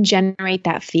 you can generate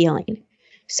that feeling.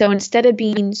 So instead of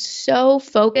being so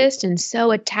focused and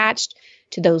so attached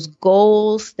to those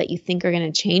goals that you think are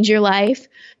going to change your life,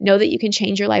 know that you can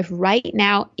change your life right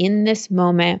now in this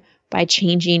moment by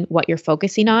changing what you're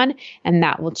focusing on, and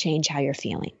that will change how you're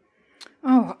feeling.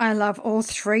 Oh, I love all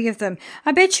 3 of them.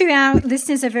 I bet you our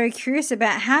listeners are very curious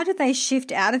about how do they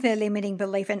shift out of their limiting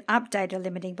belief and update a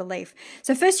limiting belief.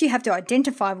 So first you have to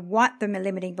identify what the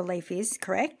limiting belief is,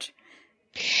 correct?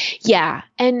 Yeah.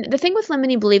 And the thing with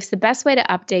limiting beliefs, the best way to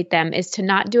update them is to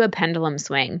not do a pendulum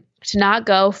swing, to not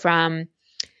go from,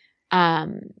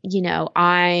 I'm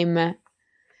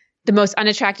the most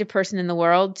unattractive person in the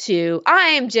world to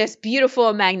I am just beautiful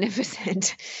and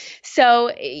magnificent.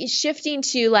 So shifting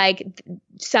to like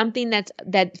something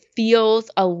that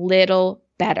feels a little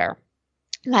better,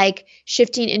 like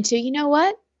shifting into, you know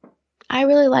what? I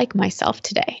really like myself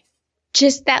today.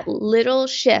 Just that little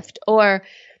shift, or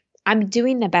I'm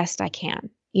doing the best I can.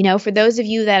 For those of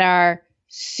you that are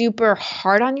super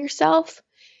hard on yourself,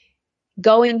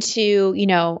 going to,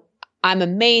 I'm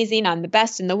amazing, I'm the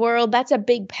best in the world, that's a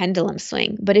big pendulum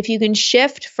swing. But if you can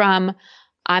shift from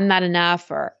I'm not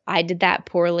enough, or I did that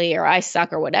poorly, or I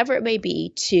suck, or whatever it may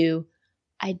be, to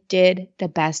I did the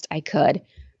best I could.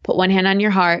 Put one hand on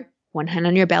your heart, one hand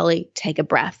on your belly, take a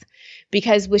breath.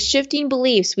 Because with shifting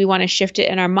beliefs, we want to shift it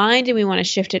in our mind and we want to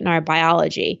shift it in our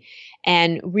biology.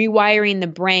 And rewiring the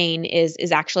brain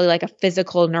is actually like a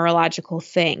physical neurological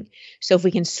thing. So if we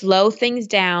can slow things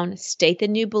down, state the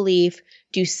new belief,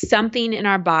 do something in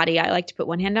our body. I like to put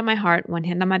one hand on my heart, one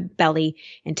hand on my belly,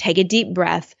 and take a deep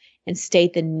breath and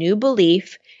state the new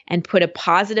belief and put a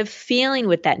positive feeling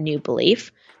with that new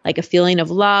belief, like a feeling of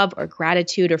love or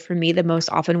gratitude, or for me, the most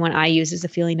often one I use is a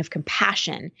feeling of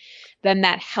compassion. Then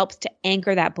that helps to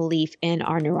anchor that belief in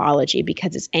our neurology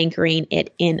because it's anchoring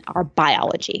it in our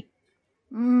biology.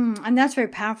 And that's very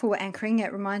powerful, anchoring.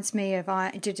 It reminds me of,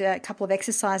 I did a couple of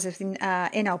exercises in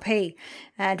NLP,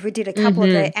 and we did a couple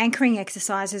of the anchoring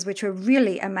exercises, which were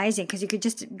really amazing because you could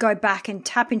just go back and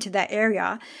tap into that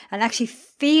area and actually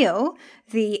feel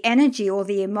the energy or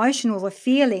the emotion or the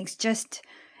feelings just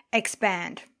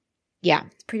expand. Yeah,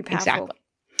 it's pretty powerful. Exactly.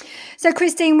 So,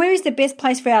 Christine, where is the best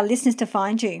place for our listeners to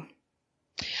find you?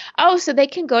 Oh, so they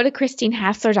can go to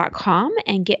ChristineHassler.com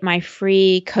and get my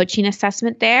free coaching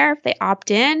assessment there if they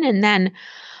opt in. And then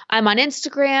I'm on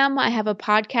Instagram. I have a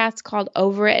podcast called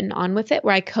Over It and On With It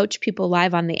where I coach people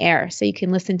live on the air. So you can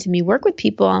listen to me work with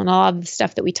people on all of the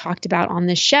stuff that we talked about on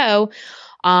this show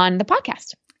on the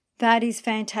podcast. That is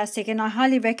fantastic. And I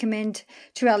highly recommend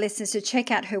to our listeners to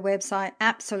check out her website.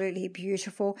 Absolutely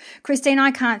beautiful. Christine, I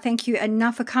can't thank you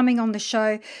enough for coming on the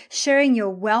show, sharing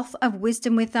your wealth of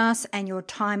wisdom with us and your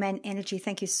time and energy.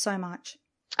 Thank you so much.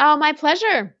 Oh, my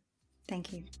pleasure.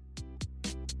 Thank you.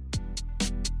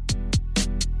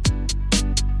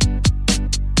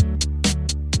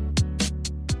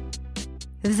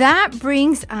 That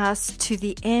brings us to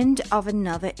the end of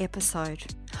another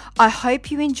episode. I hope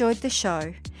you enjoyed the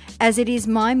show, as it is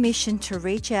my mission to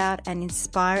reach out and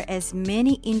inspire as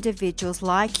many individuals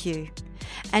like you.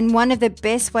 And one of the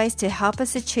best ways to help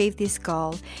us achieve this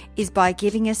goal is by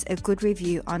giving us a good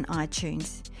review on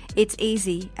iTunes. It's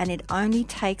easy and it only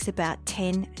takes about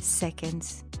 10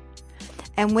 seconds.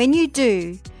 And when you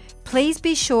do, please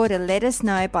be sure to let us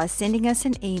know by sending us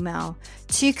an email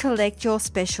to collect your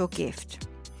special gift,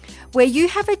 where you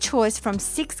have a choice from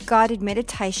 6 guided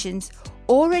meditations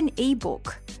or an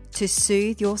ebook to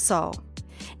soothe your soul.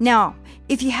 Now,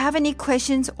 if you have any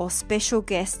questions or special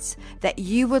guests that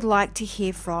you would like to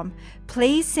hear from,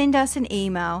 please send us an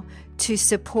email to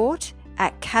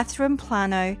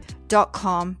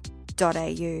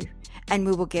support@catherineplano.com.au and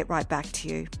we will get right back to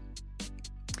you.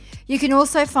 You can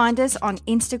also find us on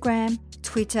Instagram,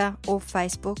 Twitter or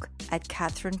Facebook at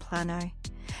Catherine Plano.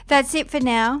 That's it for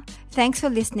now. Thanks for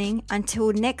listening.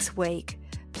 Until next week,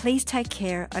 please take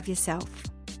care of yourself.